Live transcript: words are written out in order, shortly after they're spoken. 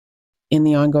In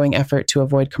the ongoing effort to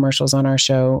avoid commercials on our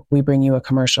show, we bring you a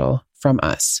commercial from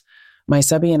us. My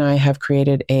subby and I have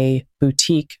created a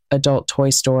boutique adult toy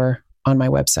store on my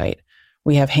website.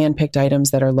 We have handpicked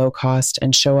items that are low cost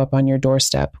and show up on your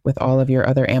doorstep with all of your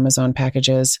other Amazon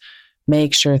packages.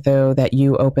 Make sure, though, that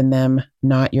you open them,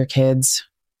 not your kids.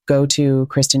 Go to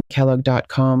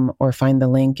kristenkellogg.com or find the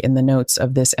link in the notes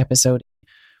of this episode.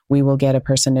 We will get a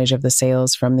percentage of the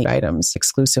sales from the items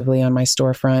exclusively on my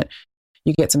storefront.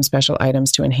 You get some special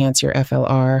items to enhance your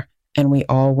FLR, and we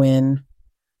all win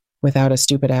without a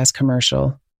stupid-ass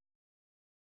commercial.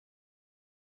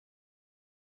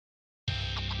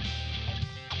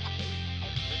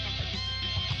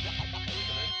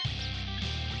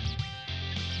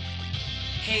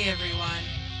 Hey everyone,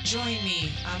 join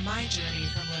me on my journey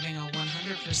from living a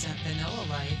 100% vanilla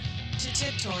life to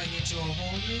tiptoeing into a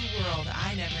whole new world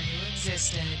I never knew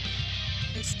existed.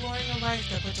 Exploring a life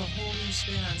that puts a whole new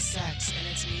spin on sex and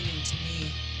its meaning to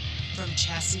me. From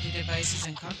chastity devices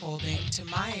and cuckolding to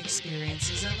my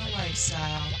experiences in the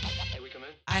lifestyle.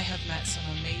 I have met some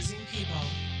amazing people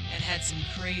and had some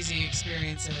crazy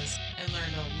experiences and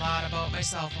learned a lot about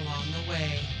myself along the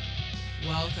way.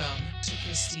 Welcome to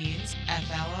Christine's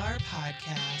FLR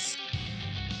Podcast.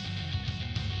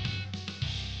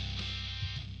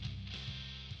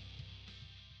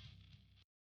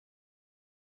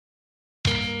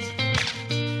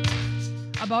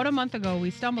 About a month ago, we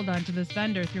stumbled onto this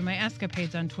vendor through my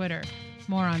escapades on Twitter.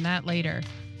 More on that later.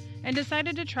 And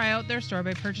decided to try out their store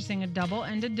by purchasing a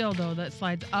double-ended dildo that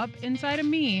slides up inside of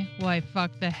me while I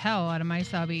fuck the hell out of my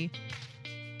subby.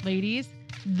 Ladies,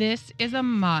 this is a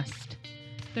must.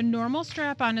 The normal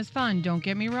strap-on is fun, don't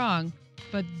get me wrong,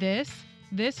 but this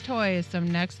toy is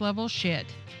some next-level shit.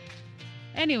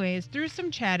 Anyways, through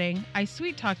some chatting, I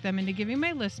sweet-talked them into giving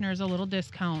my listeners a little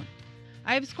discount.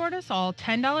 I've scored us all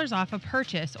 $10 off a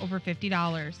purchase over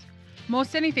 $50.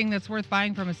 Most anything that's worth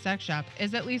buying from a sex shop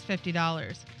is at least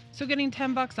 $50, so getting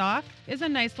 $10 off is a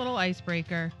nice little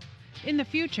icebreaker. In the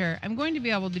future, I'm going to be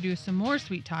able to do some more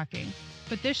sweet-talking,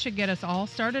 but this should get us all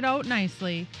started out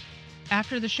nicely.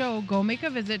 After the show, go make a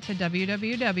visit to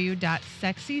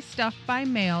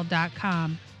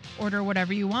www.sexystuffbymail.com. Order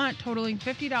whatever you want, totaling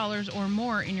 $50 or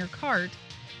more in your cart,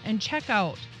 and check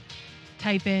out.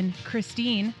 Type in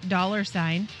Christine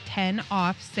 $10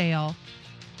 off sale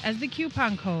as the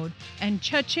coupon code, and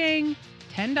cha-ching,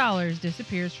 $10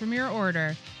 disappears from your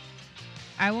order.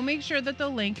 I will make sure that the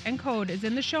link and code is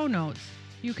in the show notes.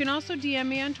 You can also DM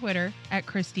me on Twitter at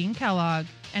Christine Kellogg,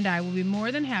 and I will be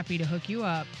more than happy to hook you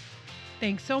up.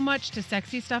 Thanks so much to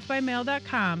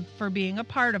sexystuffbymail.com for being a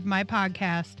part of my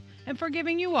podcast and for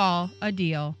giving you all a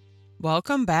deal.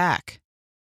 Welcome back.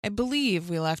 I believe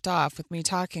we left off with me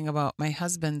talking about my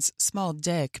husband's small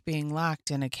dick being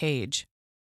locked in a cage.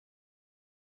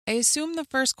 I assume the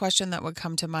first question that would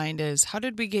come to mind is, how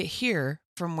did we get here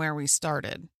from where we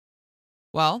started?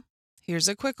 Well, here's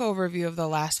a quick overview of the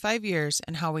last 5 years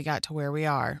and how we got to where we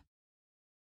are.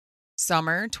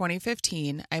 Summer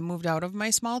 2015, I moved out of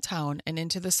my small town and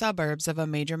into the suburbs of a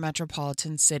major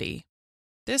metropolitan city.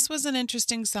 This was an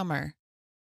interesting summer.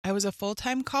 I was a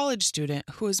full-time college student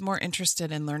who was more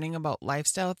interested in learning about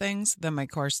lifestyle things than my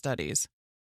core studies.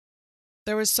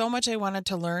 There was so much I wanted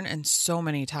to learn and so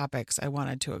many topics I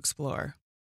wanted to explore.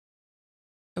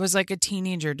 It was like a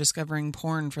teenager discovering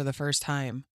porn for the first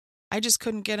time. I just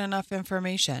couldn't get enough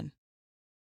information.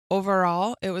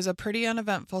 Overall, it was a pretty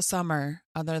uneventful summer,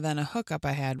 other than a hookup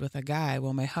I had with a guy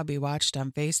while my hubby watched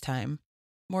on FaceTime.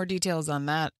 More details on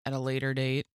that at a later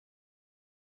date.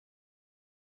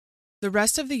 The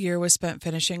rest of the year was spent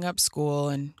finishing up school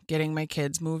and getting my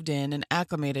kids moved in and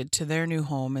acclimated to their new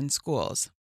home and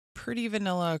schools. Pretty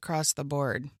vanilla across the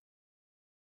board.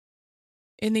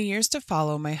 In the years to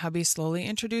follow, my hubby slowly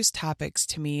introduced topics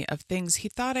to me of things he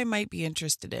thought I might be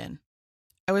interested in.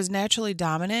 I was naturally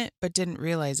dominant, but didn't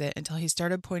realize it until he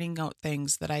started pointing out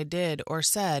things that I did or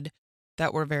said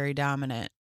that were very dominant.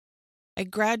 I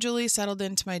gradually settled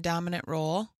into my dominant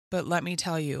role, but let me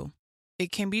tell you, it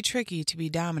can be tricky to be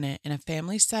dominant in a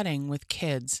family setting with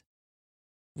kids.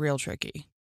 Real tricky.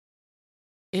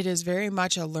 It is very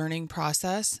much a learning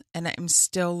process, and I'm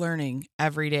still learning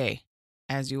every day,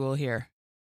 as you will hear.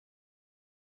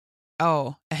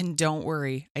 Oh, and don't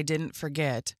worry, I didn't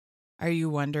forget. Are you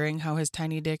wondering how his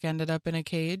tiny dick ended up in a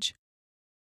cage?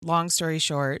 Long story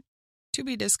short, to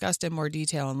be discussed in more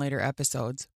detail in later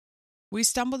episodes, we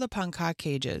stumbled upon cock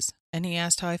cages, and he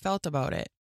asked how I felt about it.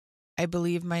 I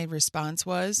believe my response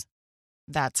was,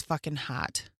 "That's fucking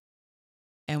hot."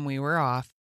 And we were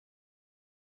off.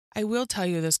 I will tell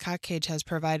you this cock cage has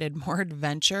provided more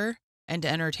adventure and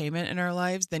entertainment in our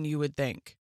lives than you would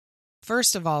think.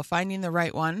 First of all, finding the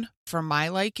right one for my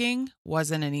liking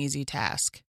wasn't an easy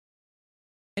task.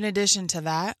 In addition to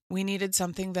that, we needed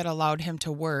something that allowed him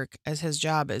to work, as his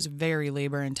job is very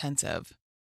labor intensive.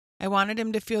 I wanted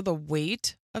him to feel the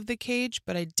weight of the cage,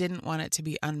 but I didn't want it to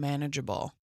be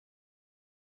unmanageable.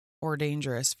 Or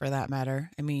dangerous, for that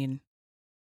matter. I mean,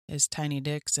 his tiny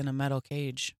dick's in a metal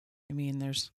cage. I mean,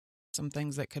 there's some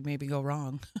things that could maybe go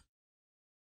wrong.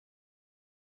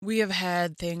 We have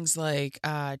had things like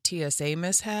TSA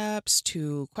mishaps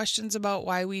to questions about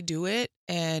why we do it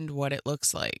and what it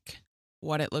looks like.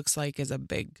 What it looks like is a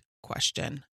big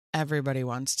question. Everybody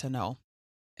wants to know.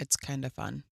 It's kind of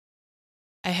fun.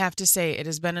 I have to say, it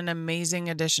has been an amazing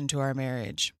addition to our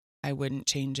marriage. I wouldn't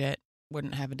change it.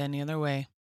 Wouldn't have it any other way.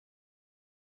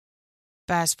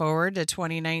 Fast forward to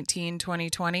 2019,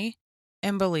 2020,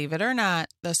 and believe it or not,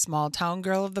 the small town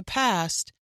girl of the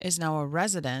past is now a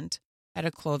resident at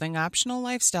a clothing optional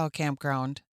lifestyle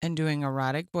campground and doing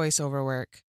erotic voiceover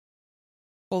work.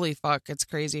 Holy fuck, it's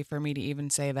crazy for me to even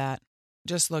say that.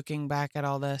 Just looking back at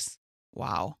all this,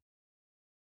 wow.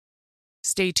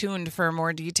 Stay tuned for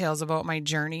more details about my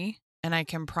journey, and I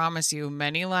can promise you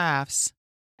many laughs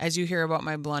as you hear about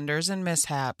my blunders and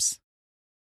mishaps.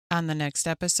 On the next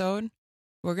episode,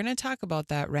 we're going to talk about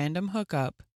that random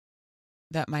hookup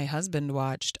that my husband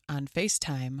watched on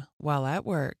FaceTime while at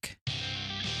work.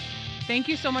 Thank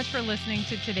you so much for listening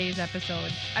to today's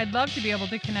episode. I'd love to be able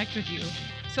to connect with you,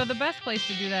 so the best place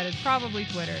to do that is probably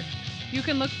Twitter. You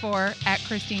can look for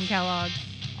 @ChristineKellogg.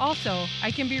 Also,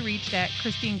 I can be reached at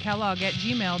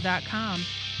christinekellogg@gmail.com.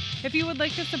 If you would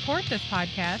like to support this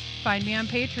podcast, find me on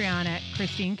Patreon at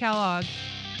Christine Kellogg.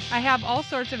 I have all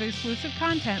sorts of exclusive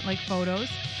content like photos,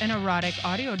 an erotic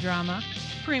audio drama,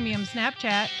 premium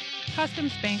Snapchat, custom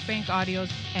Spank Bank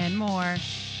audios, and more.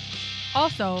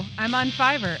 Also, I'm on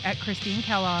Fiverr at Christine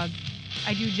Kellogg.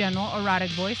 I do general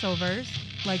erotic voiceovers,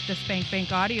 like the Spank Bank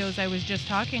audios I was just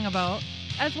talking about,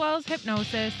 as well as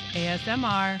hypnosis,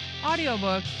 ASMR,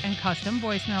 audiobooks, and custom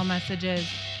voicemail messages.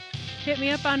 Hit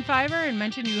me up on Fiverr and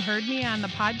mention you heard me on the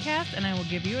podcast, and I will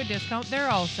give you a discount there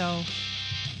also.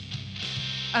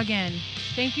 Again,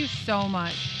 thank you so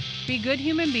much. Be good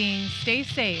human beings, stay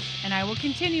safe, and I will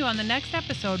continue on the next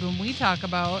episode when we talk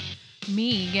about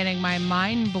me getting my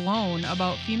mind blown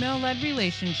about female-led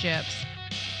relationships.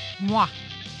 Mwah!